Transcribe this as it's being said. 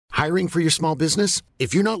Hiring for your small business?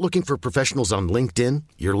 If you're not looking for professionals on LinkedIn,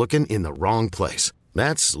 you're looking in the wrong place.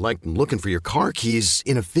 That's like looking for your car keys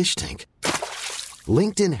in a fish tank.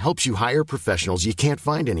 LinkedIn helps you hire professionals you can't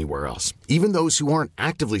find anywhere else, even those who aren't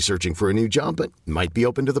actively searching for a new job but might be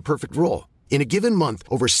open to the perfect role. In a given month,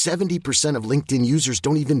 over 70% of LinkedIn users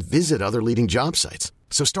don't even visit other leading job sites.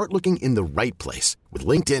 So start looking in the right place. With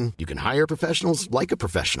LinkedIn, you can hire professionals like a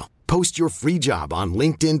professional. Post your free job on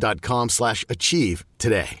linkedin.com/achieve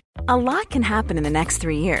today. A lot can happen in the next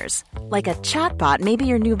 3 years. Like a chatbot may be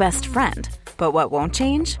your new best friend. But what won't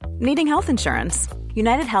change? Needing health insurance.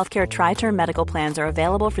 United Healthcare Tri-Term Medical Plans are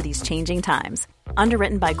available for these changing times.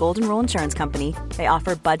 Underwritten by Golden Rule Insurance Company, they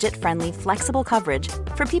offer budget-friendly, flexible coverage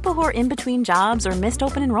for people who are in between jobs or missed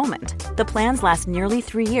open enrollment. The plans last nearly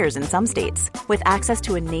 3 years in some states, with access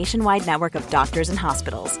to a nationwide network of doctors and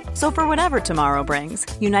hospitals. So for whatever tomorrow brings,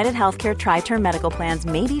 United Healthcare Tri-Term Medical Plans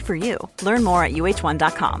may be for you. Learn more at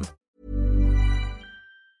uh1.com.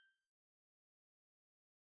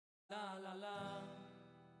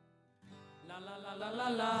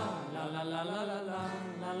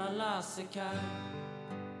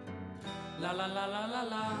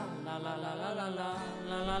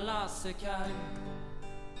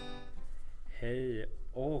 Hej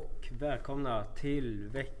och välkomna till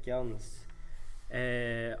veckans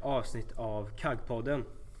avsnitt av Kaggpodden.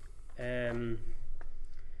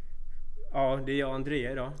 Ja, det är jag och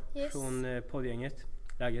Andrea idag från poddgänget.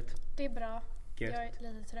 Läget? Det är bra. Gött. Jag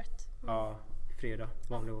är lite trött. Ja, fredag,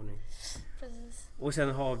 vanlig ordning. Precis. Och sen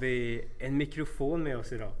har vi en mikrofon med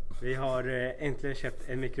oss idag. Vi har äntligen köpt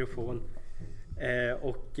en mikrofon.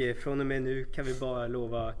 Och från och med nu kan vi bara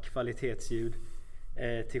lova kvalitetsljud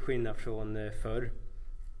till skillnad från förr.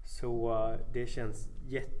 Så det känns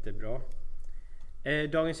jättebra.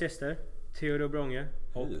 Dagens gäster, Theodor Bronge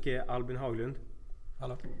och Albin Haglund.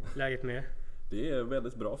 Hallå. Läget med? Det är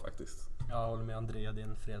väldigt bra faktiskt. Jag håller med Andrea, det är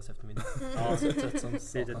en fredags eftermiddag. Ja, trött som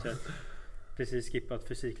lite trött. Precis skippat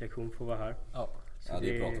fysiklektion för att vara här. Ja,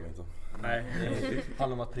 det pratar vi inte om. Nej. Det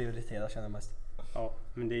handlar om att prioritera, känner jag mest. Ja,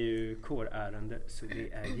 men det är ju kårärende så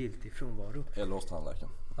det är giltig frånvaro. Eller hos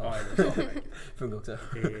tandläkaren. Ja, eller hos tandläkaren. Funkar också.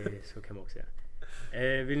 Så kan man också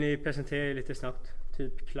göra. Vill ni presentera er lite snabbt?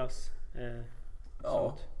 Typ klass?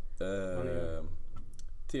 Ja.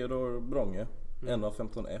 Theodor Bronge,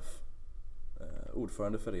 1A15F.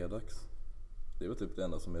 Ordförande för Redax. Det är väl typ det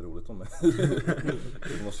enda som är roligt om mig.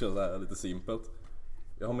 Jag måste köra det här lite simpelt.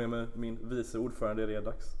 Jag har med mig min vice ordförande i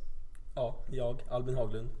Redax. Ja, jag, Albin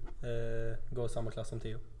Haglund, går samma klass som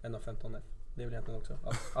Theo, 1A15F. Det är väl egentligen också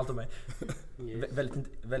allt om mig.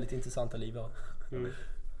 Väldigt intressanta liv, ja.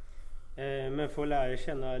 Men för att lära er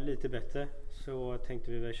känna lite bättre så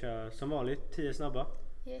tänkte vi väl köra som vanligt 10 snabba.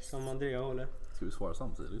 Yes. Som Andrea håller. Ska vi svara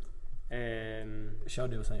samtidigt? Kör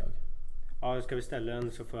du och sen jag. Ja, ska vi ställa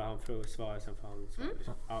den så får han svara, sen får han svara.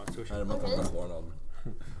 Ja, så kör vi. Man kan svara någon.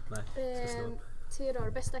 Nej, ska slå.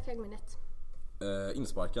 Theodor, bästa kaggminnet?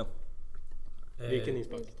 Insparken. Vilken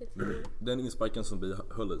inspark? Den insparken som vi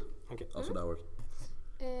höll i. Okay. Alltså där var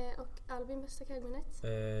Och Albin, bästa kaggminnet?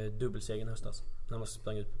 Dubbelsegern höstas. När man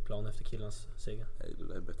sprang ut på plan efter killarnas seger. Nej, det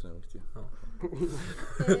där är bättre än riktigt. Ja.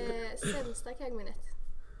 Sämsta kaggminnet?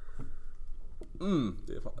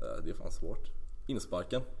 Det är fan svårt.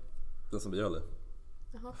 Insparken. Den som vi höll i.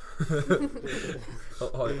 Jaha.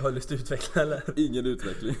 Har du lust att utveckla eller? Ingen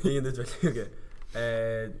utveckling. Ingen utveckling, okej.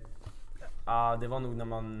 Det var nog när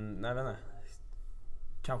man, nej vet inte.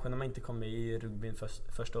 Kanske när man inte kom med i rugbyn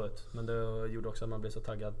första året. Men det gjorde också att man blev så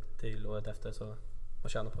taggad till året efter, så man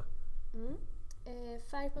tjänar på.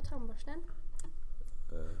 Färg på tandborsten?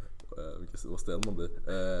 Vad ställer man blir?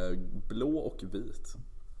 Blå och vit.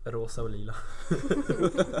 Rosa och lila.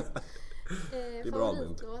 Det är bra.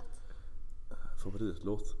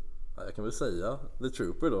 Favoritlåt? Ja, jag kan väl säga The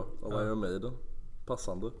Trooper då, av Iron Maiden.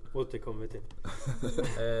 Passande. Återkommer vi till.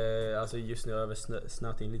 Alltså just nu har jag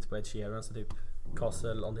snöat in lite på Ed Sheeran, så typ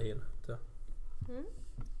Castle on the Hill.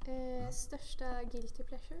 Största guilty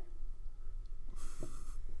pleasure?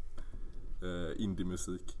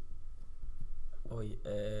 Indie-musik. Oj,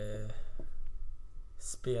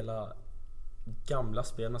 spela gamla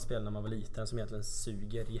spel man spelade när man var liten som egentligen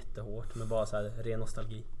suger jättehårt, men bara så här ren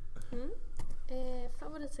nostalgi.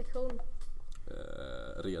 Favoritsektion?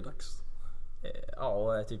 Redax.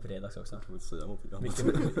 Ja, typ Redax också. Jag kan inte säga någonting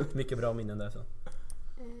annat. Mycket bra minnen där så.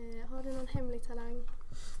 Har du någon hemlig talang?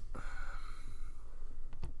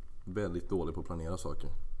 Väldigt dålig på att planera saker.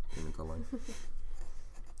 Det är min talang.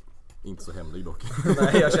 Inte så hemlig dock.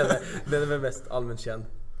 Nej, jag känner den är väl mest allmänt känd.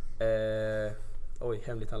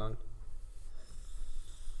 Hemlig talang.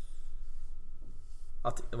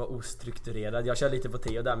 att vara ostrukturerad. Jag kör lite på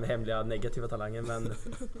Theo där med hemliga negativa talanger, men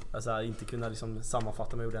alltså inte kunna liksom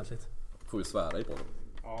sammanfatta mig ordentligt. Får vi svära i podden?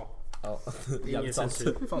 Ja. Ja, Ingen jävligt sant.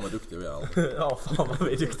 censur. Fan vad duktiga vi är. Ja, fan vad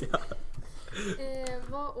vi är duktiga.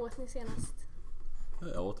 Vad åt ni senast?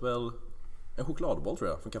 Jag åt väl en chokladboll tror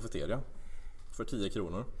jag från kafeteria. För 10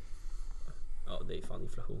 kronor. Ja, det är fan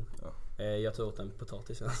inflation. Ja. Jag tog åt en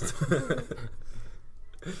potatis senast.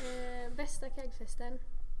 Bästa kaggfesten?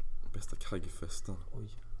 Bästa kaggfesten. Oj.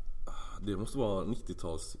 Det måste vara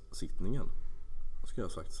 90-talssittningen. Skulle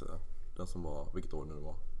jag sagt säga. Den som var, vilket år nu det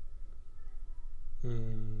var.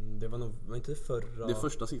 Det var nog, var inte förra... Det är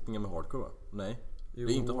första sittningen med hardcore va? Nej. Jo.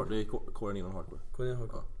 Det är inte hardcore, det är kåren innan hardcore.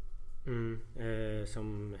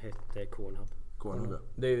 Som hette Cornhub. Kåren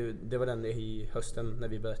Det var den i hösten när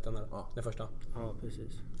vi berättade den första. Ja,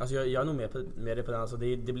 precis. Alltså jag är nog med det på den. Alltså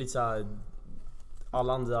det blir lite så här.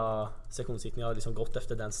 Alla andra sektionssittningar har liksom gått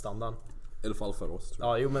efter den standarden. I alla fall för oss tror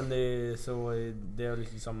jag. Ja, jo men det är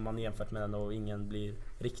liksom man jämfört med den och ingen blir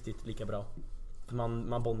riktigt lika bra. För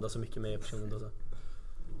man bondar så mycket med personen då så.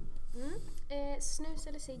 Snus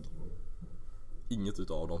eller cigg? Inget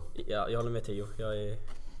utav dem. Ja, jag håller med Theo. Jag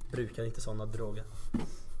brukar inte sådana droger.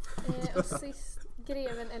 Och sist,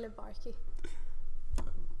 greven eller Barky?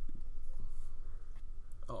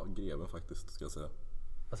 Ja, greven faktiskt ska jag säga.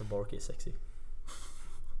 Alltså Barky är sexy.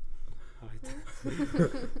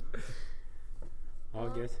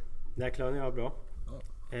 Ja, gött. Där klarade jag bra. Ja,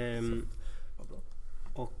 vad bra.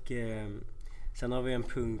 Och sen har vi en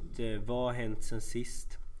punkt, vad har hänt sen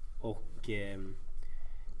sist? Och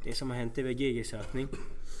det som har hänt är väl GG-sökning.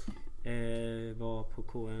 Var på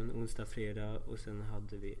KN onsdag, fredag och sen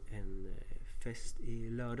hade vi en fest i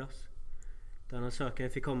lördags. Där någon sökare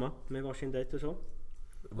fick komma med varsin dejt och så.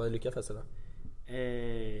 Var det lyckad fest eller?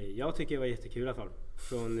 Jag tycker det var jättekul i alla fall.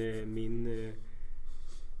 Från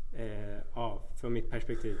från mitt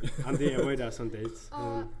perspektiv. Andrea var ju där som dejt.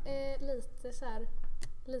 Ja, lite så här,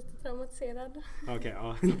 lite traumatiserad. Okej,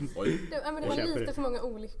 ja. Oj. Men det Jag var köper lite det. för många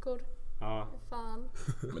olyckor. Ja. Fan.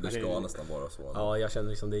 Men det ska nästan vara så. Ja, jag känner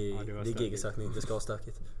liksom det Ja, det är var stökigt. GG-sökning, det ska vara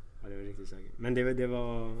stökigt. Ja, det var riktigt säkert. Men det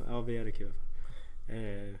var, ja vi hade kul i alla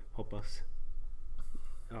fall. Hoppas.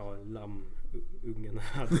 Ja, ungarna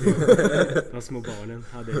hade det. De små barnen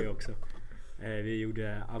hade det också. Vi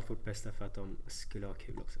gjorde allt vårt bästa för att de skulle ha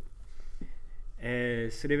kul också.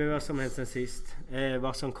 Så det är väl vad som hänt sen sist.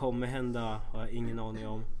 Vad som kommer hända har jag ingen aning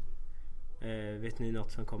om. Vet ni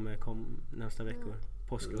något som kommer nästa veckor?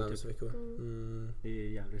 Påsklov Närmaste typ. veckor. Det är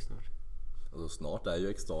jävligt snart. Alltså snart är ju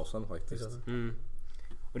extasen faktiskt.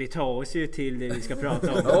 Och det tar oss ju till det vi ska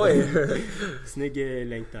prata om. Oj! Snygg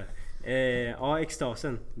länk där. Ja,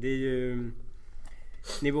 extasen. Det är ju...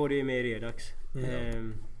 Ni båda är med i Redax.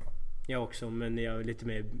 Jag också, men jag har lite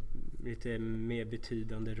mer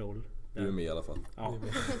betydande roll. Du är med i alla fall. Ja,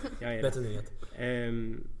 jag är Bättre det. nyhet.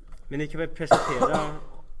 Men ni kan väl presentera...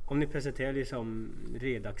 Om ni presenterar liksom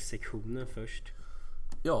Redax-sektionen först.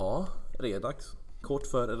 Ja, Redax. Kort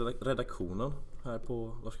för redaktionen här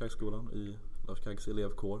på Lars Kaggsskolan i Lars Kaggs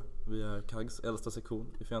elevkår. Vi är Kaggs äldsta sektion,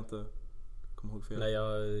 ifall jag inte kommer ihåg fel. Nej,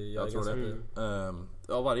 jag är tror ganska det.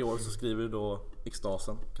 Ja, varje år så skriver vi då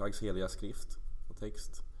extasen, Kaggs heliga skrift och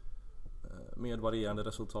text. Med varierande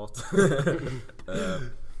resultat.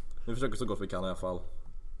 Vi försöker så gott vi kan i alla fall.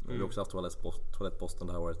 Vi har också haft toalettposten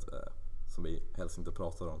det här året som vi helst inte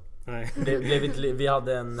pratar om. Nej. vi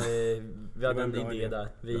hade en bra idé idé.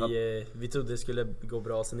 där. Vi trodde det skulle gå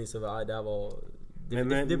bra, sen insåg vi att det här var... Det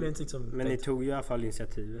blev inte liksom... Men ni tog ju i alla fall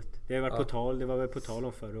initiativet. Det har varit på tal, det var väl på tal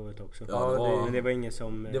om förra året också. Ja, Men det var ingen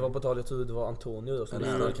som... Det var på tal, jag trodde det var Antonio då som en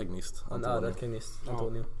ärad kagnist. En ärad kagnist,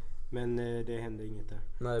 Antonio. Men det hände inget där.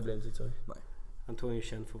 Nej, det blev inte så. Antonio är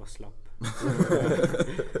känd för att vara slapp.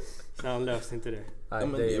 Så han löste inte det. Nej,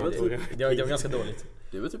 men det var ganska dåligt.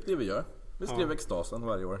 Det är väl typ det vi gör. Vi skriver extasen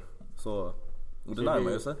varje år. Så, och det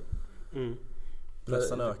närmar ju sig.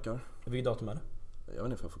 Pressen ökar. Vilket datum är det? Jag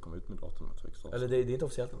vet inte om jag får komma ut med datumet för extasen. Eller det är inte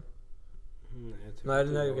officiellt än?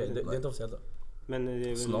 Nej, okej. Det är inte officiellt då. Men det är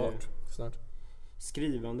väl Snart.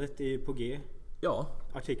 Skrivandet är ju på G. Ja.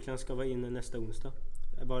 Artiklarna ska vara inne nästa onsdag.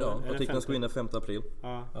 Artiklarna ska vara inne 5 april.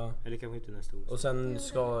 Ja, eller kanske inte nästa onsdag. Och sen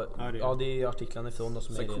ska... Ja, det är artiklarna ifrån då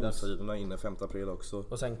som är det. Sektionssidorna inne 5 april också.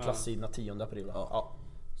 Och sen klassidorna 10 april då. Ja.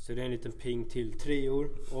 Så det är en liten ping till 3 år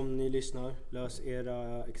om ni lyssnar. Lös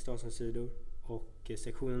era extasensidor och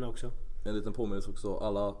sektionerna också. En liten påminnelse också.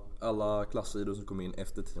 Alla klassidor som kommer in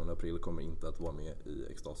efter 10 april kommer inte att vara med i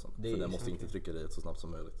extasen. För den måste inte trycka dit så snabbt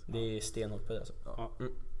som möjligt. Det är stenhårt på det alltså. Ja.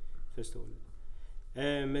 Förståeligt.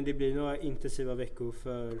 Men det blir några intensiva veckor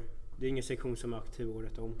för det är ingen sektion som är aktiv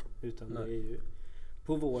året om. Utan det är ju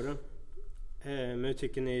på våren. Men hur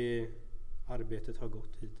tycker ni arbetet har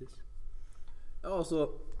gått hittills? Ja, alltså,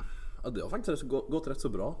 det har faktiskt gått rätt så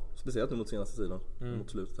bra. Speciellt nu mot senaste tiden. Mot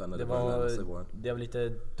slutet här när det började närma sig våren. Det var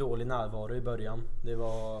lite dålig närvaro i början. Det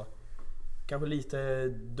var kanske lite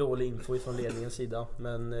dålig info från ledningens sida.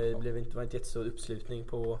 Men det var inte jättestor uppslutning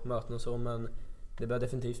på möten och så. Men det började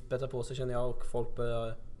definitivt bättra på sig, känner jag. Och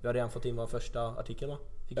vi har redan fått in vår första artikel, va?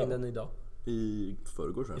 Fick in den idag. I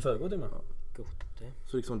förrgår, tror jag. I förrgår, det med. Ja. Gott det.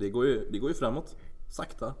 Så liksom det går ju framåt.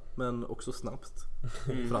 Sakta, men också snabbt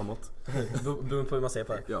framåt. Beroende på hur man ser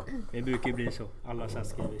på det. Ja. Det brukar ju bli så. Alla så här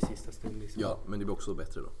skriver i sista stund liksom. Ja, men det blir också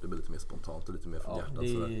bättre då. Det blir lite mer spontant och lite mer från hjärtat. Det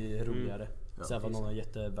är sådär. roligare. Ja, Sen för att någon har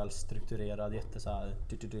jätteväl strukturerad, så här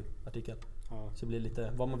artikel. Ja. Så det blir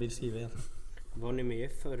lite vad man vill skriva egentligen. Var ni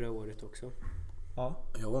med förra året också? Ja.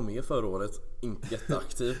 Jag var med förra året, inte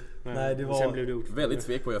jätteaktiv. Nej, det var Sen blev du ordförande. Väldigt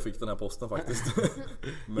tvek på att jag fick den här posten faktiskt.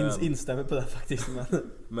 men, Instämmer på det faktiskt.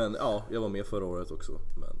 men ja, jag var med förra året också.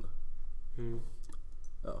 Men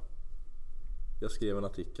ja, jag skrev en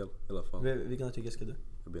artikel i alla fall. Vilken artikel ska du?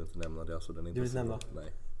 Jag vill inte nämna det, alltså den är inte Du vill så nämna? bra.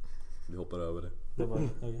 Nej, vi hoppar över det. Det var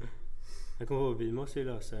okay. Jag kommer ihåg, vi måste ju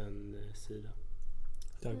lösa en sida.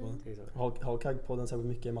 Har Kaggpodden särskilt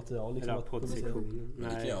mycket material liksom, Eller att publicera? poddsektionen. Men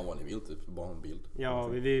det kan göra vad ni vill, typ bara en bild. Ja,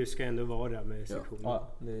 vi ska ändå vara där med sektionen. Ja,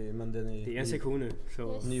 men den är Det är en sektion nu.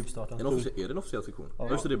 Så nyuppstartad. Är det en officiell sektion? Ja,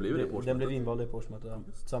 Just det blev ju det på den årsmötet. blev invald på årsmötet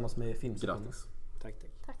tillsammans med filmsektionen. Grattis. tack.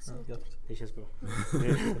 Tack så Ja, mycket. grattis. Det känns bra.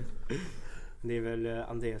 Det är väl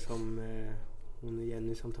Andreas som hon och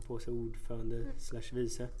Jenny som tar på sig ordförande /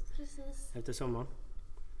 vice Precis. efter sommaren.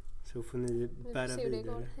 Så får ni Vi får bära se hur det går.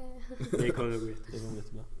 vidare. Det kommer att gå jättebra. Det var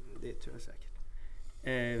jättebra. Det tror jag säkert.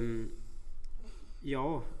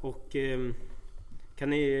 Ja, och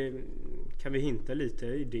kan vi hinta lite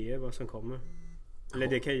idéer vad som kommer? Eller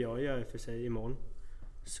det kan jag göra för sig imorgon.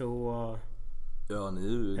 Så Ja,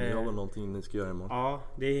 ni har väl någonting ni ska göra imorgon? ja,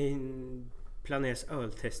 det planeras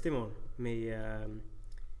öltest imorgon med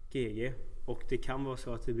GG. Och det kan vara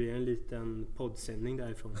så att det blir en liten poddsändning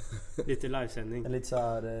därifrån. Lite livesändning. En lite så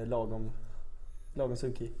här lagom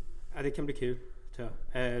sunkig. Ja, det kan bli kul, tror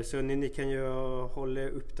jag. Så ni kan ju hålla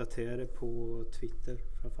uppdaterade på Twitter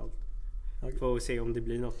framförallt. Okay. För att se om det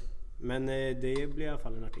blir något. Men det blir i alla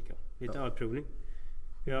fall en artikel. Lite ölprovning.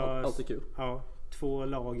 Alltid kul. Ja, 2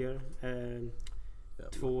 lager.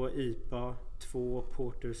 2 IPA, 2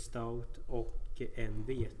 Porter Stout och en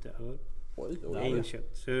veteöl. Oj,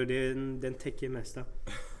 Inkött. Så den täcker mesta.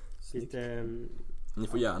 Lite, Ni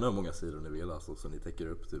får gärna hur många sidor ni vill alltså, så ni täcker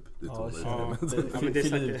upp typ. Det Ja, men det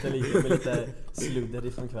fyll ut det lite med lite sludder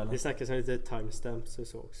ifrån kvällen. det snackas om lite timestamps och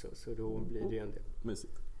så också. Så då blir det ju en del.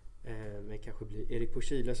 Mysigt. Men kanske blir Erik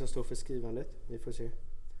Porcila som står för skrivandet. Vi får se.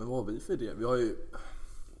 Men vad har vi för det? Vi har ju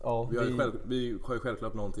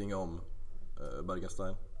självklart någonting om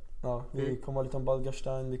Bergenstein. Ja, vi kommer ha lite om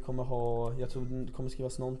Balgarstein. Vi kommer ha, jag tror det kommer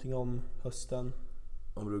skrivas någonting om hösten.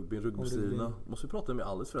 Om rugbystriderna. Måste vi prata med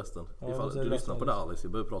Alice förresten? Ja, Ifall du lyssnar på det Alice,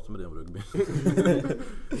 jag behöver prata med dig om rugby.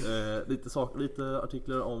 lite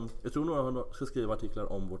artiklar om, jag tror några ska skriva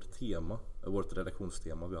artiklar om vårt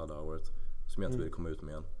redaktionstema vi hade det här året. Som jag inte vill komma ut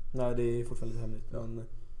med än. Nej, det är fortfarande lite hemligt. Ja. Men,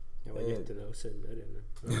 Jag var jättenära att säga det nu.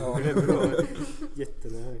 Ja.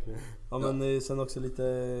 Jättenära verkligen. ja, men sen också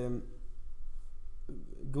lite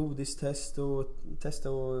godistest och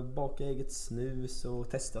testa och baka eget snus och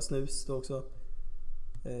testa snus då också.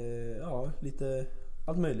 Ja, lite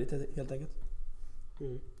allt möjligt helt enkelt.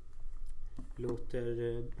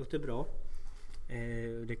 Låter bra.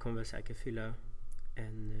 Det kommer väl säkert fylla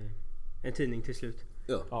en tidning till slut.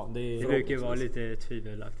 Ja, Det brukar ju vara lite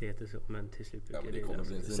tvivelaktigheter så, men till slut brukar men det kommer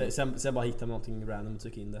bli en tidning. sen bara hitta någonting random och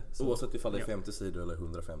trycka in det. Så. Oavsett ifall det är 50 sidor eller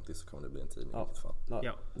 150 så kommer det bli en tidning i vilket fall.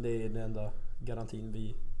 Ja, det är den enda garantin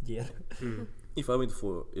vi ger. Ifall vi inte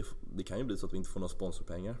får, det kan ju bli så att vi inte får några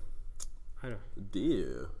sponsorpengar. Här då. Det är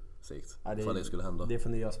ju segt. Ja, Ifall det skulle hända. Det får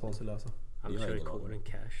ni göra sponsorlösa. Han Jag har kör ingen koden aning.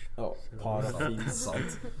 cash. Ja, parafint.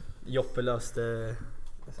 Sant. Joppe löste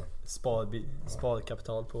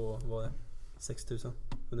sparkapital på vad är det? 6 000?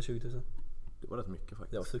 120 000? Det var rätt mycket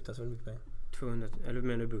faktiskt. Det var fruktansvärt mycket pengar. 200, eller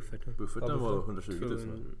menar du bufferten? Bufferten Ja, var buffert. 120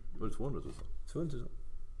 000. Var det 200 000? 200 000?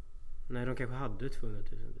 Nej, de kanske hade 200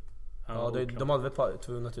 000. Ja, de hade väl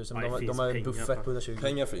 200 000 men Ja, det de finns har en pengar, buffert fan. på 120.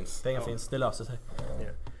 Pengar finns. Pengar finns, det löser sig. Ja.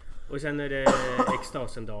 Och sen är det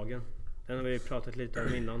extasendagen. Den har vi pratat lite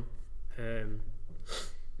om innan.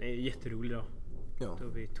 Det är en jätterolig dag. Ja. Då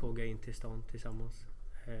vi tågar in till stan tillsammans.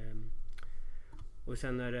 Och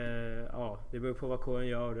sen är det, det beror på vad kåren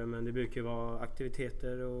gör det, men det brukar vara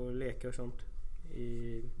aktiviteter och lekar och sånt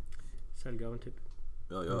i Sällgaven typ.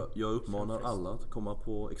 Ja, jag uppmanar alla att komma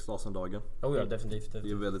på extasendagen. Oh ja, definitivt.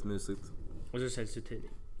 Det är väldigt mysigt. Och så säljs ju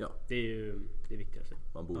tidning. Ja. Det är ju det viktigaste.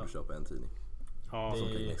 Man borde köpa en tidning. Ja, som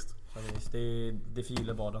kringist. Det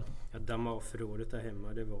förgyller vardagen. Jag dammade av förrådet där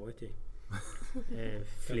hemma, det var ett gäng.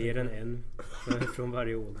 Fler än en från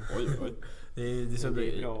varje år. Oj. Det är så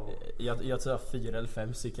Det är bra. jag tror jag har 4 eller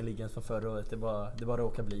 5 stycken liggande från förra året. Det bara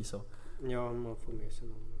råkar bli så. Ja, man får med sig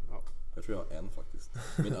någon. Ja. Jag tror jag har en faktiskt.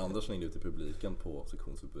 Min andra slängde ut i publiken på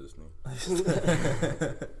sektionsuppvisning.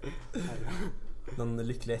 Någon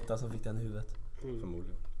lycklig etta som fick den i huvudet.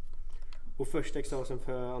 Förmodligen. Och första examen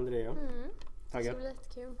för Andrea. Det Taggad? ska bli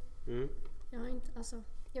jättekul. Mm. Jag har inte, alltså,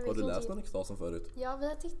 jag vet Har du inte. läst någon extasen förut? Ja, vi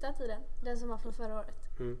har tittat i den som var från förra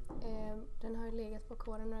året. Mm. Den har ju legat på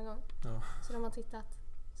kåren några gånger. Ja. Så de har tittat.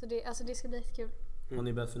 Så det ska bli jättekul. Har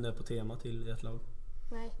ni börjat fundera på tema till ert lag?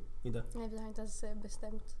 Nej, Inte? vi har inte ens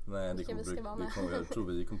bestämt. Nej, Vilka vi ska vara med. jag tror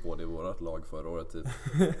vi kom på det i vårat lag förra året typ.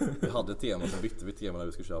 Vi hade ett tema, så bytte vi tema när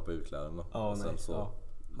vi skulle köpa utkläderna. Ja, och sen nej, så ja.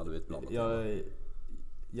 hade vi ett blandat tema.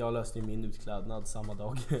 Jag löste ju min utklädnad samma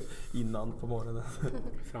dag innan på morgonen.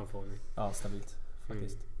 Framförhållning. Ja, stabilt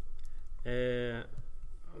faktiskt.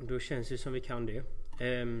 Då känns det som vi kan det.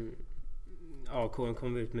 Kåren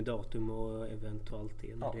kommer ut med datum och eventuellt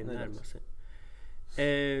det när det närmar sig.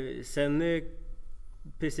 Sen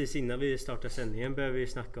precis innan vi startar sändningen börjar vi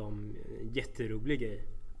snacka om en jätterolig grej.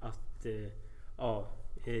 Att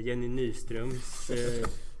Jenny Nyströms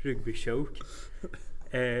rugby-choke.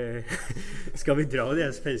 Ska vi dra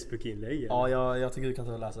deras Facebook-inlägg? Ja, jag tycker du kan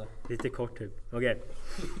ta och läsa. Lite kort typ. Okej.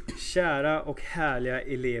 Kära och härliga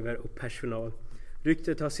elever och personal.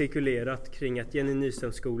 Ryktet har cirkulerat kring att Jenny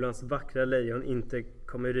Nyströmskolans vackra lejon inte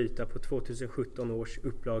kommer ryta på 2017 års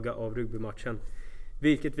upplaga av rugbymatchen.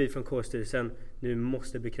 Vilket vi från K-styrelsen nu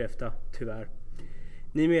måste bekräfta, tyvärr.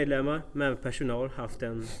 Ni medlemmar, men även personal, haft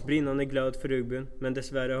en brinnande glöd för rugbyn, men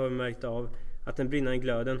dessvärre har vi märkt av att den brinnande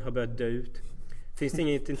glöden har börjat dö ut. Finns det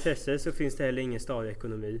inget intresse så finns det heller ingen stadig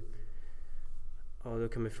ekonomi. Ja, då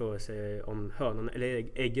kan man fråga sig om hönan eller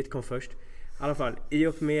ägget kom först. I alla fall, i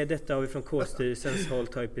och med detta har vi från K-styrelsens håll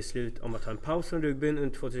tagit beslut om att ta en paus från rugbyn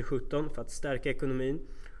under 2017 för att stärka ekonomin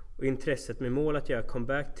och intresset med mål att göra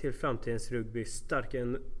comeback till framtidens rugby starkare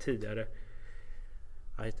än tidigare.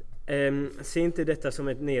 Se inte detta som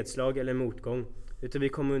ett nedslag eller motgång, utan vi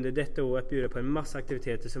kommer under detta år att bjuda på en massa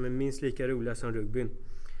aktiviteter som är minst lika roliga som rugbyn.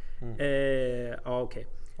 Okej.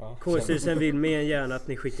 K-styrelsen vill mer än gärna att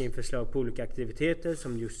ni skickar in förslag på olika aktiviteter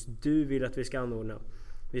som just du vill att vi ska anordna.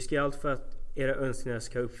 Vi ska göra allt för att era önskningar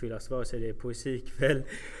ska uppfyllas, vare sig det är poesikväll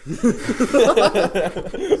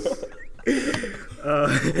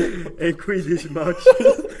en quidditch-match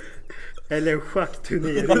eller en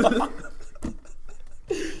schackturnering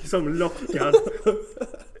som lockar.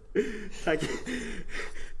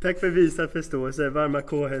 Tack för visad förståelse. Varma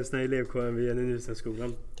K-hälsningar i elevkåren vid Jenny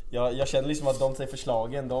Nyströmsskolan. Jag känner liksom att de tre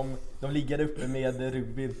förslagen, de ligger uppe med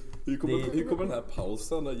rugbyn. Hur kommer den här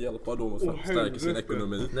pausen att hjälpa dem att stärka sin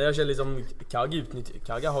ekonomi? Nej, jag känner liksom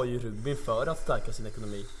Kaga har ju rugbyn för att stärka sin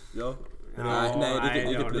ekonomi. Ja. Nej, det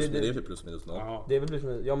är plus minus noll. Ja. Det är väl plus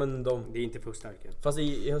minus. Ja, men Det är inte för starka. fast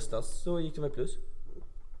i höstas så gick de väl plus.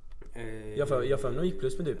 Jag för de gick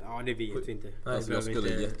plus med typ. Ja, det vet vi inte. Alltså, jag skulle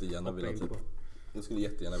jättegärna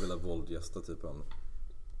vilja våldgästa typ en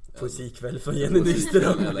Poesikväll för Jenny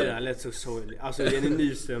Nyström. Det där lät så sorgligt. Alltså Jenny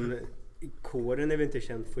Nyström, kåren är väl inte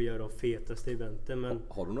känd för att göra de fetaste eventen, men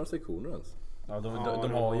Har du några sektioner ens? Ja, de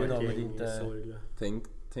har ju någon, men inte... sorgliga.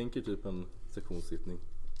 Tänk er typ en sektionssittning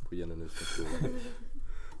på Jenny Nyströmsskolan.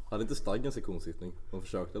 Hade inte Stagg en sektionssittning? De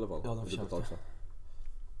försökte i alla fall. Ja, de försökte.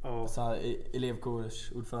 Ja. Så här,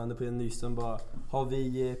 elevkårsordförande på Jenny Nyström bara: har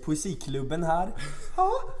vi poesiklubben här?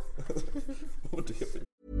 Ja.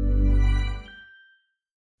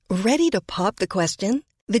 Ready to pop the question?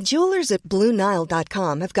 The jewelers at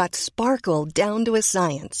BlueNile.com have got sparkle down to a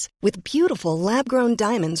science with beautiful lab-grown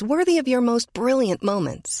diamonds worthy of your most brilliant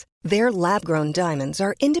moments. Their lab-grown diamonds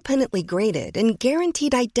are independently graded and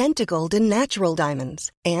guaranteed identical to natural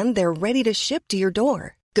diamonds, and they're ready to ship to your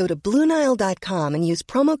door. Go to BlueNile.com and use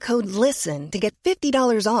promo code LISTEN to get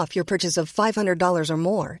 $50 off your purchase of $500 or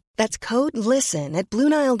more. That's code LISTEN at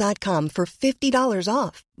BlueNile.com for $50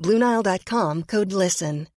 off. BlueNile.com, code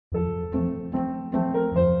LISTEN.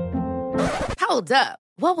 Hold up.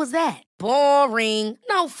 What was that? Boring.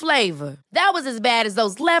 No flavor. That was as bad as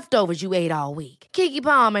those leftovers you ate all week. Keke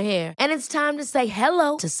Palmer here, and it's time to say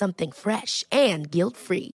hello to something fresh and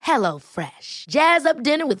guilt-free. Hello Fresh. Jazz up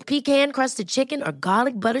dinner with pecan-crusted chicken or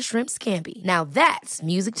garlic butter shrimp scampi. Now that's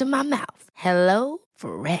music to my mouth. Hello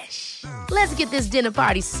Fresh. Let's get this dinner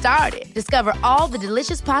party started. Discover all the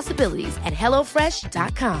delicious possibilities at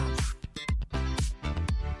hellofresh.com.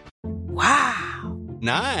 Wow.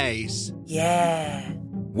 Nice. Yeah.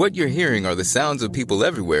 What you're hearing are the sounds of people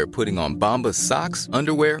everywhere putting on Bombas socks,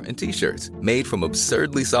 underwear, and T-shirts made from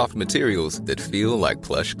absurdly soft materials that feel like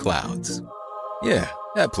plush clouds. Yeah,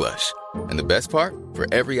 that plush. And the best part? For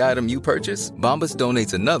every item you purchase, Bombas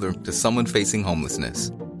donates another to someone facing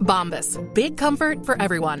homelessness. Bombas. Big comfort for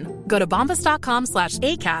everyone. Go to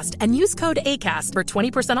bombas.com/ACAST and use code ACAST for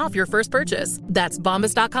 20% off your first purchase. That's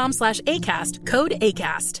bombas.com/ACAST. Code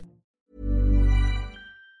ACAST.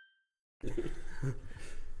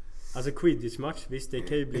 Alltså quidditch-match, visst det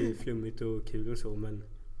kan ju bli flummigt och kul och så, men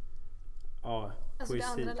ja, alltså det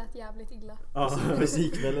andra lät jävligt illa. Ja,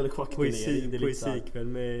 poesikväll eller schackturnering. Poesikväll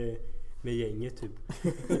med gänget typ.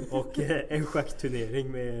 Och en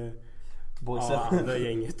schackturnering med andra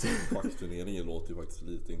gänget. Schackturneringen låter ju faktiskt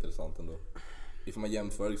lite intressant ändå. Ifall man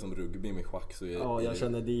jämför liksom rugby med schack så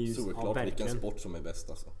är det ju såklart vilken sport som är bäst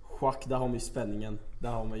alltså. Schack, där har man ju spänningen. Där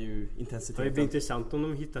har man ju intensiteten. Det blir intressant om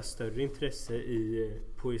de hittar större intresse i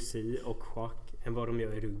poesi och schack än vad de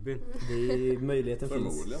gör i rugby. Det är möjligheten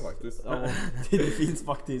förmodligen finns. Faktiskt. Ja, det finns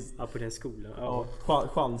faktiskt. Ja, på den skolan. Ja,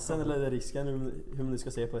 chansen eller risken, hur man nu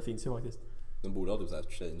ska se på det, finns ju faktiskt. De borde ha typ så här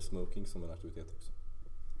chain smoking som en aktivitet också.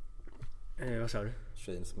 Vad sa du?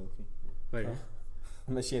 Chain smoking. Vad är det? Ja.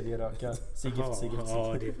 Med kedjeröka. Ja,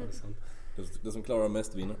 det är fan sant. Det som klarar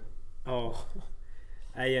mest vinner. Ja.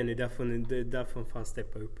 Nej Jenny, där får fan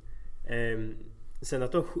steppa upp. Sen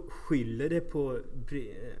att de skyller det på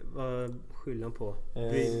vad skyller han på?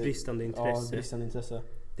 Bristande intresse. Ja, bristande intresse.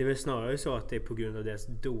 Det är väl snarare så att det är på grund av deras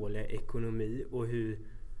dåliga ekonomi och hur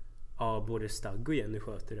både Stagg och Jenny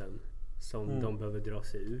sköter den som de behöver dra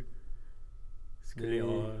sig ur. Skulle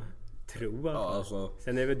jag tro att alltså.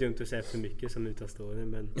 Sen är det väl dumt att säga för mycket som utanstående,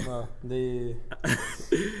 men ja, det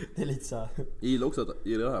är lite så här. Jag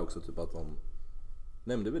gillar det här också typ att de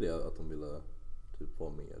nämnde vi det att de ville typ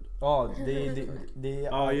vara med. Ja,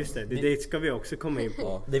 ja just det ska vi också komma in på.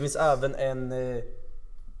 Ja. Det finns även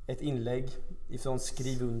ett inlägg ifrån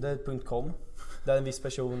skrivunder.com där en viss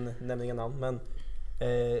person, nämner inga namn, men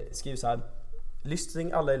skriver så här: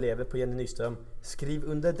 Lystring alla elever på Jenny Nyström. Skriv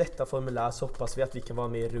under detta formulär så hoppas vi att vi kan vara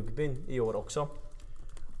med i rugbyn i år också.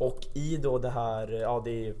 Och i då det här,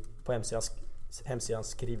 det är på hemsidan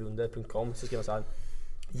skrivunder.com, så skriver man så här: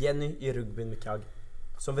 Jenny i rugbyn med Kagg.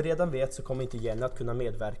 Som vi redan vet så kommer inte Jenny att kunna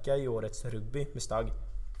medverka i årets rugby med Stagg.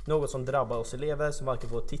 Något som drabbar oss elever som varken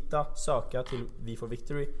får titta, söka till We for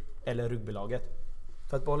Victory eller rugbylaget.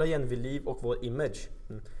 För att behålla Jenny vid liv och vår image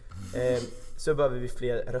så behöver vi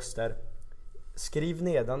fler röster. Skriv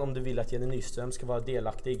nedan om du vill att Jenny Nyström ska vara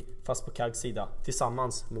delaktig, fast på Kaggs sida,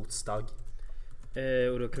 tillsammans mot Stagg.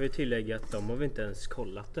 Och då kan vi tillägga att de har vi inte ens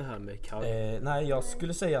kollat det här med Kagg. Nej, jag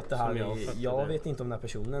skulle säga att det här jag vet inte om den här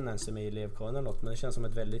personen ens är med i elevkåren eller något, men det känns som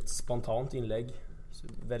ett väldigt spontant inlägg.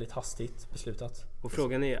 Väldigt hastigt beslutat. Och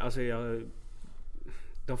frågan är, alltså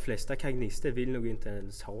de flesta kagnister vill nog inte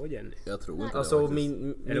ens ha Jenny. Jag tror inte alltså, det.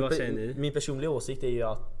 Min personliga åsikt är ju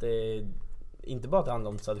att inte bara att det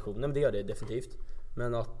handlar om traditionen, men det gör det definitivt.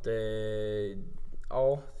 Men att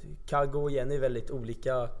Kagg och Jenny är väldigt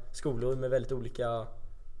olika skolor med väldigt olika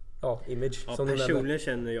image. Ja, personligen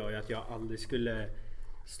känner jag ju att jag aldrig skulle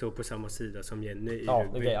stå på samma sida som Jenny i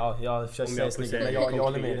rugby. Jag försöker säga snyggt, men jag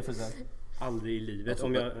håller med dig för det. Aldrig i livet.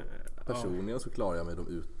 Alltså, personligen så klarar jag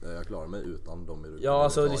mig utan dem i rugby. Ja,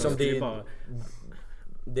 alltså liksom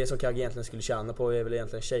det som Kagg egentligen skulle tjäna på är väl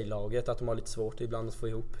egentligen tjejlaget, att de har lite svårt ibland att få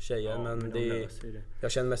ihop tjejer, men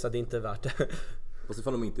jag känner mest att det inte är värt det. Och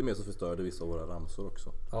ifall de inte är med så förstör det vissa av våra ramsor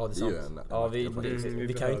också. Ja, det är sant.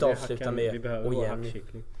 Vi kan ju inte avsluta med vi behöver och Jenny.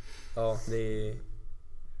 Ja, det är...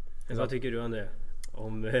 Vad tycker du André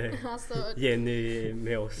om Jenny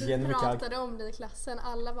med oss? Vi pratade om det i klassen.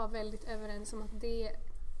 Alla var väldigt överens om att det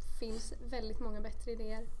finns väldigt många bättre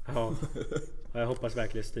idéer. Ja, jag hoppas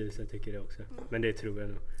verkligen styrelsen tycker det också. Men det tror jag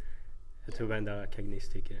nog. Jag tror varenda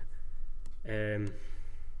kagnist tycker det.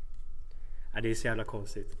 Det är så jävla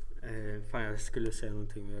konstigt. Fan, jag skulle säga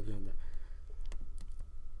någonting men jag glömde.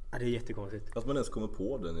 Det är jättekonstigt. Att man ens kommer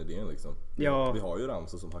på den idén liksom. Ja. Vi har ju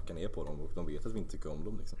ramsor som hackar ner på dem och de vet att vi inte tycker om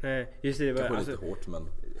dem liksom. Nej, just det. Kanske lite hårt, men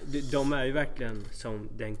de är ju verkligen som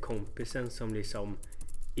den kompisen som liksom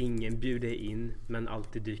ingen bjuder in men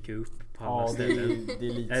alltid dyker upp på alla ställen. Det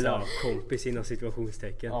är lite eller kompis inom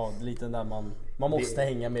situationstecken. Ja, lite där man måste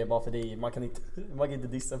hänga med bara för det. Man kan inte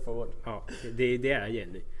dissa för hårt. Ja, det är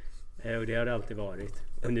Jenny. Och det har det alltid varit.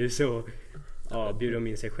 Och nu så bjuder de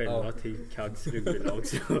in sig själva till Kaggs rugbylag.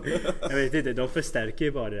 Så jag vet inte, de förstärker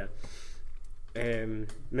ju bara det.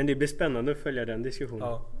 Men det blir spännande att följa den diskussionen.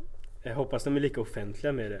 Ja. Jag hoppas de är lika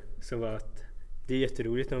offentliga med det. Så att det är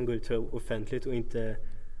jätteroligt när de går ut så offentligt och inte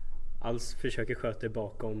alls försöker sköta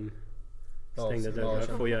bakom stängda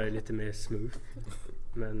dörrar får göra det lite mer smooth.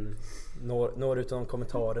 Men några utav de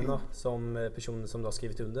kommentarerna som personen som har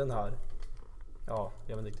skrivit under den här, ja,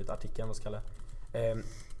 jag vet inte riktigt artikeln vad ska jag kalla.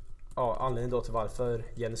 Anledningen då till varför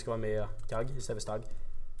Jenny ska vara med KAG istället för Stag.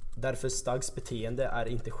 Därför Stags beteende är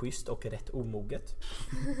inte schysst och rätt omoget.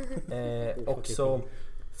 Också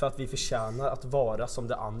för att vi förtjänar att vara som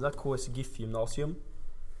det andra KS GIF-gymnasium.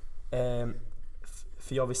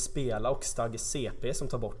 För jag vill spela och Stag är CP som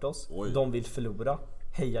tar bort oss. De vill förlora.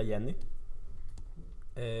 Heja Jenny.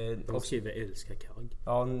 De skriver älskar KAG.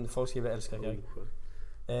 Ja, folk skriver älskar KAG.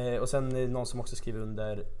 Och sen någon som också skriver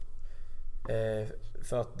under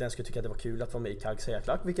för att den skulle tycka att det var kul att vara med i KAGs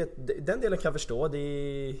hejaklack, vilket den delen kan jag förstå. Det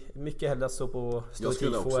är mycket hellre att stå på jag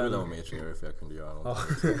skulle också vilja vara med i Cherry för jag kunde göra något.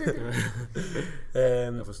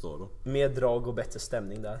 Jag förstår då. Mer drag och bättre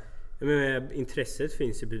stämning där. Men intresset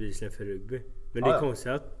finns ju bevisligen för rugby. Men det är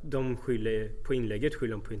konstigt att de skyller på inlägget,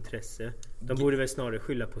 skyller på intresse. De borde väl snarare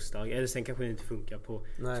skylla på Stag. Eller sen kanske det inte funkar på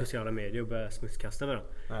sociala medier och börja smutskasta varandra.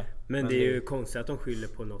 Men det är ju konstigt att de skyller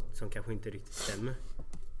på något som kanske inte riktigt stämmer.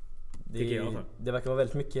 Det verkar vara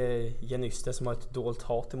väldigt mycket genyster som har ett dolt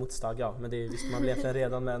hat emot Stag. Men det visste man väl egentligen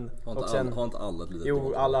redan. Men har inte alla ett litet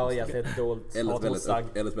dolt? Alla har egentligen ett dolt hat mot Stag.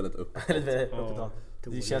 Eller väldigt öppet.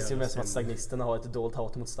 Det känns ju mest som att stagnisterna har ett dolt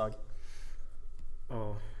hat mot Stag.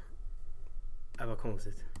 Ja. Det var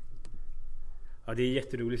konstigt. Ja, det är en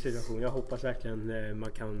jätterolig situation. Jag hoppas verkligen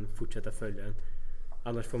man kan fortsätta följa den.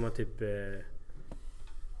 Annars får man typ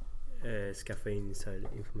skaffa in så här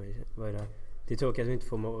information. Vad är det? Det är tråkigt att vi inte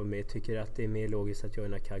får vara med. Tycker att det är mer logiskt att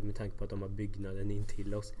joina KAG med tanke på att de har byggnaden in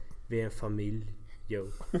till oss. Vi är en familj.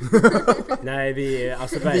 Nej, vi är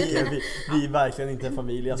alltså verkligen vi är verkligen inte en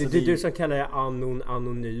familj. Alltså, du som kallar det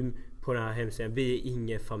anonym på den här hemsidan. Vi är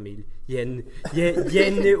ingen familj.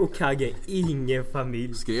 Jenny och KAG är ingen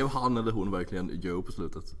familj. Skrev han eller hon verkligen Joe på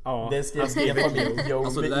slutet? Ja, det skrev familj Joe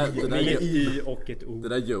alltså, med Y och ett O. Det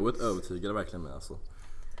där Joet övertygade verkligen med alltså.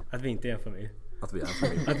 Att vi inte är en familj. Att vi är en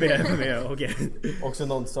familj. Att vi är en familj, okej. Också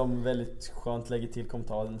någon som väldigt skönt lägger till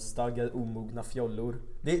kommentaren: Staggar omogna fjollor.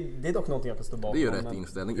 Det är dock någonting jag kan stå bakom. Det är ju rätt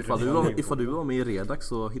inställning. Ifall du var med i Redax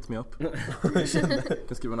så hit me up.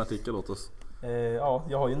 Kan skriva en artikel åt oss. Ja,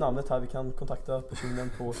 jag har ju namnet här. Vi kan kontakta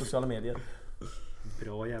personen på sociala medier.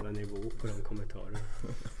 Bra jävla nivå på de kommentarerna.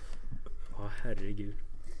 Ja, herregud.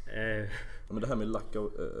 Men det här med lack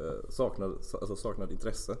av saknad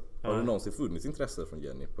intresse. Har det någonsin funnits intresse från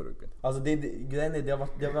Jenny på rugby? Alltså grejen är, det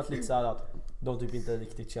har varit lite så här att de typ inte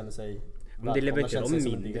riktigt känner sig. Men det lever inte de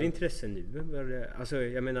mindre intresse nu. Alltså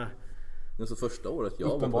jag menar. Men så första året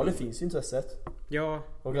jag uppenbarligen finns ju intresset. Ja.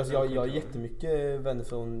 Och alltså, jag har jättemycket vänner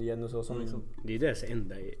från Jenny och så som liksom. Det är deras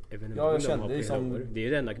enda evenemang. Ja, jag kände det som. Det är ju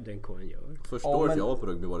det enda den kåren gör. Första året jag var på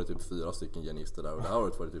rugby var det typ 4 stycken Jennister där. Och det här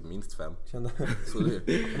året var det typ minst 5. Så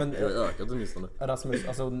det har ökat åtminstone. Rasmus,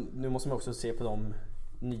 alltså nu måste man också se på de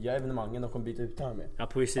nya evenemangen de kommer byta ut här med. Ja,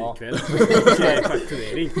 poesikväll.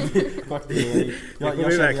 Kvartering. Det får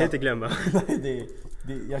vi verkligen inte glömma.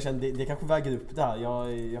 Jag känner det kanske väger upp det här.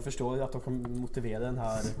 Jag förstår att de kan motivera den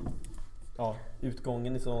här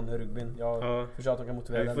utgången ifrån rugbyn. Jag förstår att de kan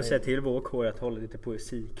motivera den. Vi får se till vår kår att hålla lite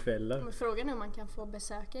poesikvällar. Men frågan är om man kan få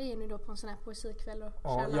besöka Jenny då på en sån här poesikväll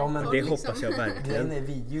och men det hoppas jag verkligen. Grejen är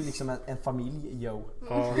vi är ju liksom en familj,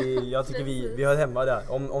 jag tycker vi hör hemma där.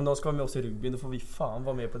 Om de ska vara med oss i rugbyn, då får vi fan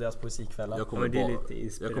vara med på deras poesikvällar. Jag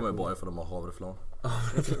kommer bara för att de har havreflan.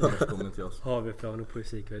 Havreflan och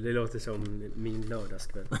poesikväll. Det låter som min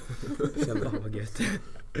lördagskväll. Vad gött.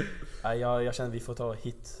 Jag känner att vi får ta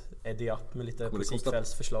hit Eddie upp med lite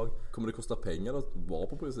poesikvällsförslag. Kommer det kosta pengar att vara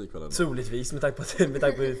på poesikvällen? Troligtvis, med tanke på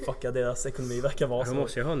hur fucka deras ekonomi verkar vara. De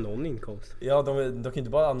måste ju ha någon inkomst. Ja, de kan inte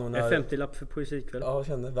bara anordna en 50-lapp för poesikväll. Ja, jag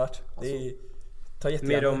känner värt.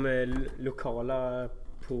 Med de lokala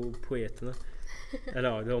poeterna.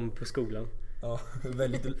 Eller de på skolan. Ja,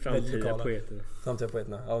 väldigt framtida poeterna. Framtida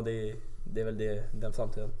poeterna. Ja, det är väl den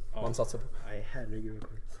framtiden man satsar på. Nej, herregud.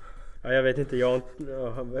 Ja, jag vet inte, jag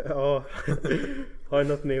har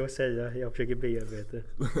något mer att säga. Jag försöker bearbeta.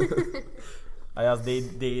 Alltså,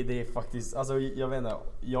 det är faktiskt, alltså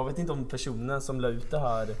jag vet inte om personen som la ut det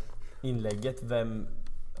här inlägget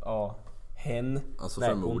hen. Alltså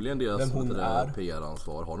förmodligen deras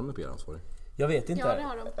PR-ansvar. Har de en PR-ansvar? Jag vet inte. Ja, det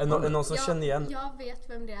har de. Är någon som känner igen? Jag vet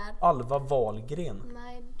vem det är. Alva Wahlgren.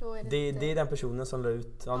 Nej, då är det är den personen som la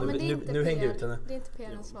ut. Ja, nu hängde ut henne. Det är inte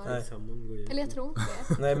PR-ansvaret. Eller jag tror inte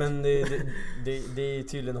det. Nej, men det är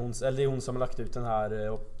tydligen hon, eller det är hon som har lagt ut den här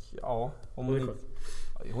och hon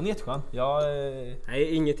är jätteskön.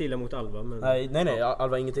 Nej, inget illa mot Alva, men nej,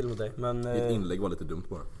 Alva, inget illa mot dig, men ditt inlägg var lite dumt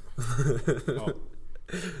bara.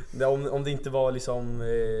 Om det inte var liksom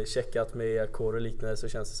checkat med kår och liknande, så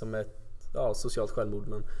känns det som ett socialt självmord.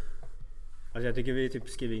 Men Alltså jag tycker vi typ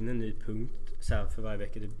skriver in en ny punkt så här för varje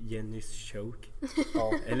vecka, typ Jennys choke.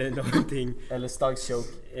 ja. Eller någonting. Eller Starks choke.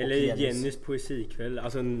 Eller Jennys poesikväll.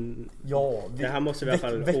 Alltså det här måste vi i alla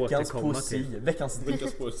fall veckans återkomma poesi. till. Veckans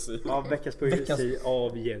poesi. Ja, veckans poesi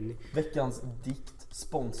av Jenny. Veckans dikt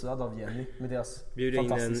sponsrad av Jenny med deras bjuder in en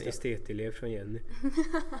fantastiska estetelev från Jenny.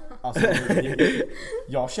 Alltså,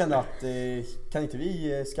 jag känner att kan inte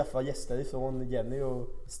vi skaffa gäster ifrån Jenny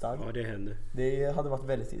och Stark? Ja, det händer. Det hade varit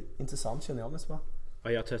väldigt intressant, känner jag mest bara.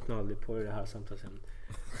 Ja, jag tröttnar aldrig på det här samtalsämnet.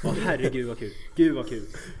 Herregud vad kul. Gud vad kul.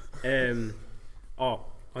 Ja,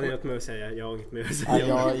 har ni något med att säga? Jag har inget med att säga.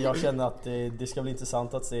 Ja, jag känner att det ska bli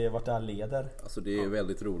intressant att se vart det här leder. Alltså det är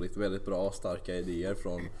väldigt roligt, väldigt bra, starka idéer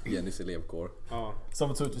från Jennys elevkår. Ja.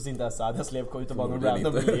 Som troligtvis inte ens är deras elevkår utan bara någon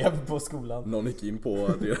random elev på skolan. Någon gick in på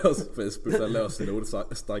deras Facebook där lösenord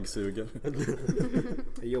staggsuger.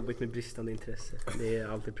 Det är jobbigt med bristande intresse. Det är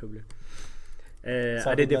alltid problem.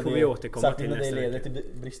 Det får vi återkomma till nästa vecka. Särskilt när det leder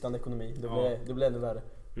till bristande ekonomi. Det blir ännu värre.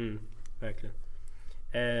 Verkligen.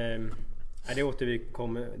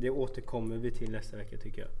 Det återkommer vi till nästa vecka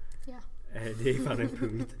tycker jag. Ja. Det är fan en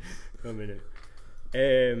punkt för mig nu.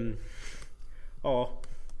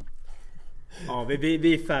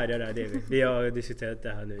 Vi är färdiga där, det är vi. Vi har diskuterat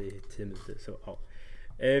det här nu i 10 minuter. Så, ja.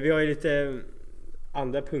 Vi har ju lite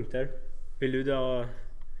andra punkter. Vill du dra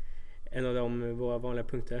en av våra vanliga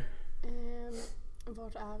punkter?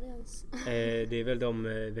 Vart är vi ens? Det är väl de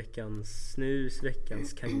veckans snus,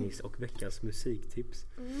 veckans kagnis och veckans musiktips.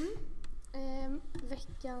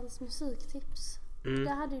 Veckans musiktips.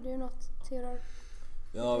 Där hade du något, Theodor.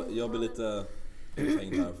 Ja, jag blir lite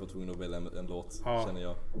hängd här för att tvungen att välja en låt, känner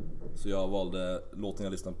jag. Så jag valde låten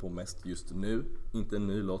jag lyssnar på mest just nu. Inte en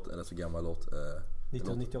ny låt eller så gammal låt.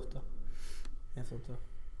 1998.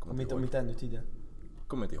 Om inte ännu tidigare.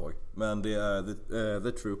 Kommer inte ihåg. Men det är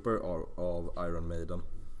The Trooper av Iron Maiden.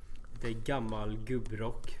 Det är gammal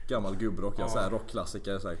gubbrock. Ja, så här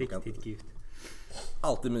rockklassiker. Så här, riktigt gift.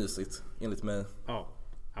 Alltid mysigt, enligt mig. Ja,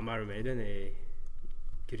 Iron Maiden är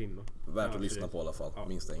grymma. Värt att lyssna på i alla fall,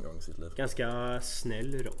 minst en gång i sitt liv. Ganska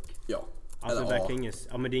snäll rock. Ja. Alltså verkligen ingen,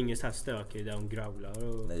 men det är ingen så här stökig där de growlar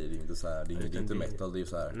och... Nej, det är inte så här, det är inte metal, det är ju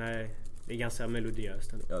så här. Nej, det är ganska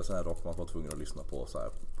melodiöst. Ja, sån här rock man var tvungen att lyssna på så här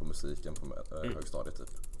på musiken på högstadiet typ.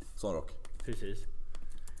 Sån rock. Precis.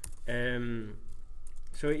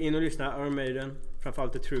 Så in och lyssna, Iron Maiden,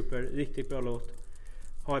 framförallt The Trooper, riktigt bra låt.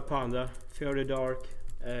 Har ett par andra, Fear the Dark,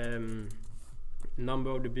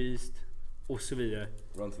 Number of the Beast och så vidare.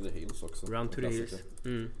 Run to the Hills också. Run to the Hills.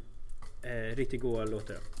 Riktigt goda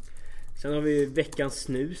låtar. Sen har vi veckans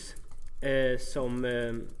snus som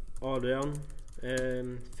Adrian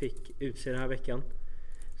fick utse den här veckan,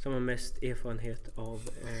 som har mest erfarenhet av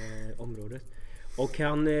området. Och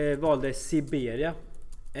han valde Siberia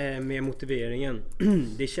med motiveringen: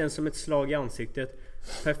 det känns som ett slag i ansiktet.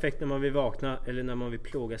 Perfekt när man vill vakna eller när man vill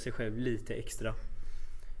plåga sig själv lite extra.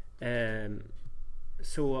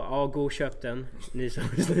 Så ja, gå och köp den, ni som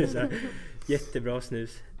snusar. Jättebra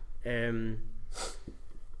snus.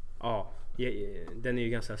 Ja, den är ju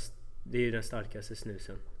ganska, det är ju den starkaste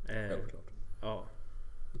snusen. Självklart. Ja.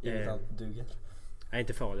 Inget annat duger. Nej,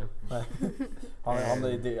 inte farlig. Nej.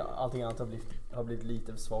 Allting annat har blivit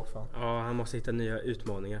lite för svagt för honom. Ja, han måste hitta nya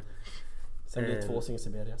utmaningar. Sen blir det 2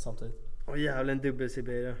 Siberia samtidigt. Jävla en dubbel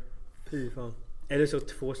Siberia. Fy fan. Eller så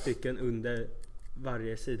 2 stycken under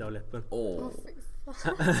varje sida av läppen.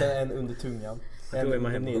 Sen en under tungan. Då är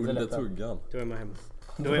man hemma. Under tungan. Då är man hemma.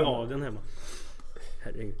 Då är adeln hemma.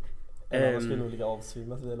 Herregud. En annan skulle nog ligga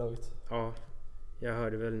avsvimmat i det laget. Ja, jag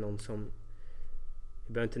hörde väl någon som,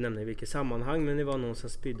 jag behöver inte nämna i vilket sammanhang, men det var någon som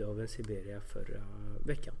spydde av en Siberia förra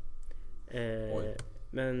veckan.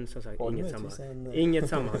 Men som sagt, inget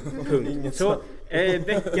sammanhang. Punkt. Så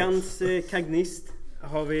veckans kagnist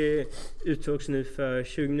har vi utsågs nu för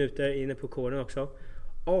 20 minuter inne på kåren också.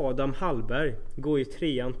 Adam Hallberg går i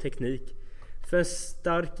 3:an teknik. För en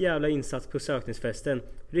stark jävla insats på sökningsfesten.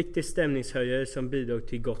 Riktig stämningshöjare som bidrog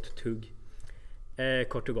till gott tugg.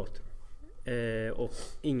 Kort och gott. Och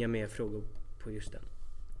inga mer frågor på just den.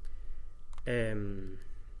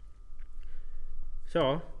 Så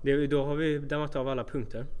ja, då har vi dammat av alla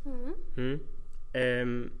punkter.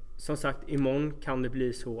 Som sagt, imorgon kan det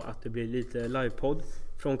bli så att det blir lite livepodd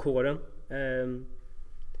från kåren.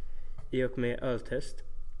 I och med öltest.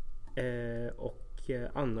 Och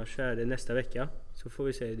annars är det nästa vecka. Så får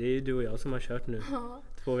vi se, det är ju du och jag som har kört nu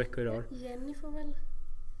 2 veckor i rad. Jenny får väl...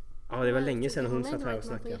 Ja, det var länge sedan hon satt här och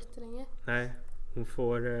snackade. Nej, hon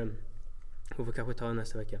får kanske ta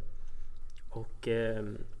nästa vecka. Och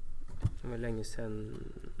det var länge sedan.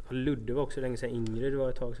 Ludde var också länge sedan. Ingrid var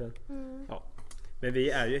ett tag sedan. Ja, Men vi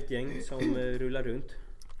är ju ett gäng som rullar runt.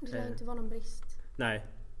 Det lär inte vara någon brist. Nej,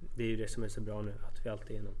 det är ju det som är så bra nu, att vi alltid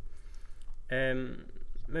är igenom.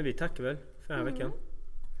 Men vi tackar väl för den här veckan.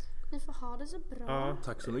 Ni får ha det så bra. Ja.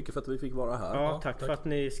 Tack så mycket för att vi fick vara här. Ja, tack för att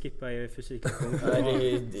ni skippade er fysiklektion.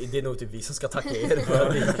 Nej, det är nog typ vi som ska tacka er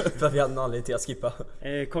för att vi hade en anledning till att skippa.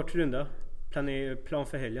 Kort runda. Plan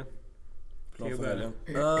för helgen. Plan för helgen.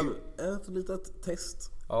 Ett litet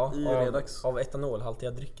test i Redax. Av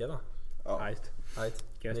etanolhaltiga drycker va? Ja.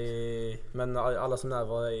 Men alla som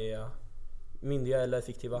närvarar är myndiga eller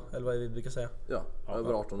fiktiva, eller vad vi brukar säga. Ja,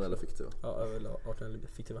 över 18 eller fiktiva. Ja, över 18 eller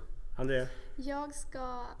fiktiva. Andrea? Jag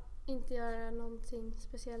ska inte göra någonting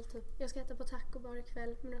speciellt typ. Jag ska äta på taco bar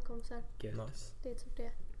ikväll med några kompisar. Nice. Det är typ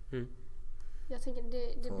det. Jag tänker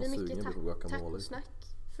det blir mycket tacosnack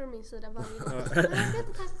från min sida varje dag. Jag ska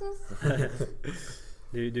äta tacos.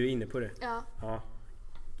 Du är inne på det? Ja.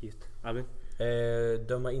 Just. Albin?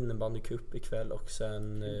 Döma innebandycup ikväll och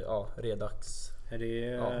sen Redax. Är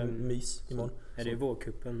det mys imorgon. Är det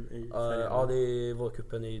vårkuppen i ja, det är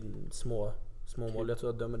vårkuppen i småmål. Jag tror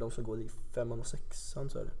att dömer de som går i 5 och 6an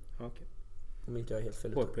så är det. Okej. Om inte jag är helt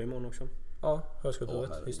fel. Vårkuppen imorgon också. Ja,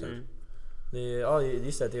 högskoleprovet. Just det.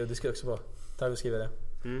 Just det ska också vara. Tack att skriva det.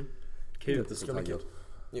 Kul. Inte så taggad.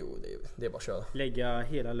 Jo, det är bara att köra. Lägga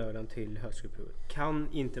hela lördagen till högskoleprovet.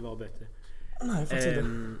 Kan inte vara bättre. Nej, faktiskt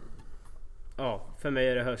inte. Ja, för mig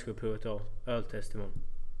är det högskoleprovet och öltest imorgon.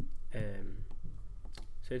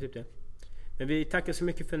 Så det är typ det. Men vi tackar så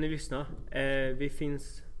mycket för att ni lyssnar. Vi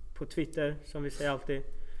finns på Twitter som vi säger alltid.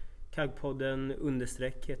 Kaggpodden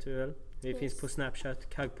 _ heter vi väl. Vi finns på Snapchat,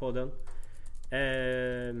 Kaggpodden.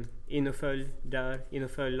 In och följ där. In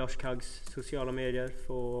och följ Lars Kaggs sociala medier.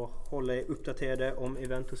 För att hålla er uppdaterade om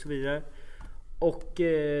event och så vidare. Och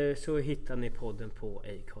så hittar ni podden på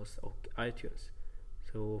Acast och iTunes.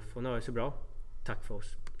 Så får ni ha det så bra. Tack för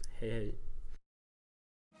oss. Hej hej.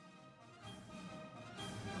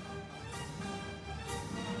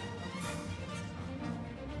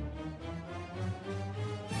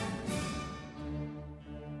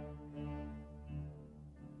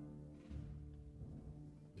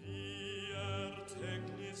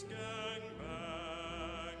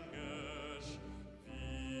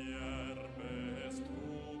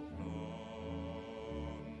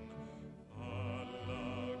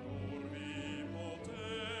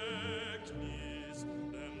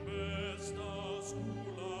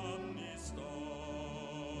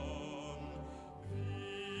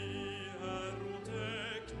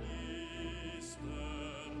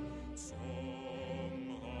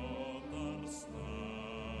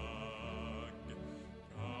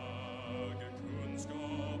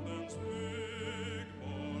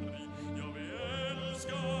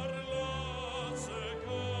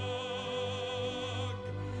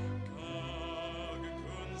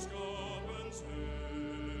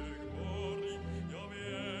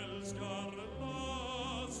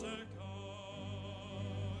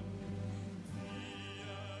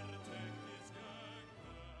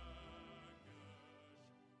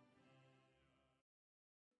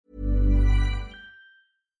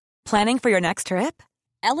 Planning for your next trip?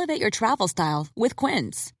 Elevate your travel style with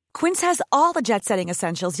Quince. Quince has all the jet-setting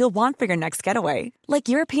essentials you'll want for your next getaway, like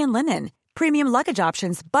European linen, premium luggage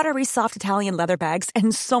options, buttery soft Italian leather bags,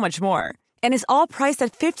 and so much more. And is all priced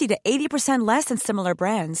at 50 to 80% less than similar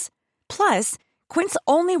brands. Plus, Quince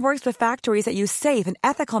only works with factories that use safe and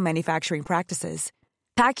ethical manufacturing practices.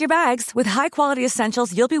 Pack your bags with high-quality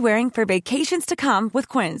essentials you'll be wearing for vacations to come with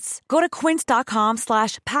Quince. Go to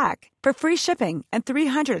quince.com/pack for free shipping and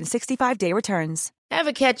 365-day returns.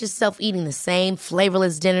 Ever catch yourself eating the same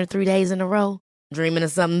flavorless dinner 3 days in a row? Dreaming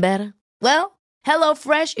of something better? Well,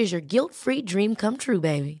 HelloFresh is your guilt-free dream come true,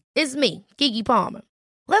 baby. It's me, Keke Palmer.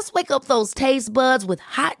 Let's wake up those taste buds with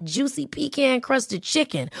hot, juicy pecan-crusted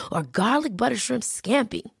chicken or garlic butter shrimp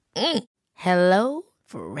scampi. Hello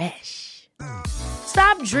Fresh.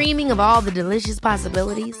 Stop dreaming of all the delicious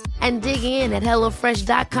possibilities and dig in at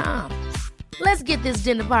HelloFresh.com. Let's get this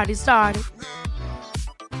dinner party started.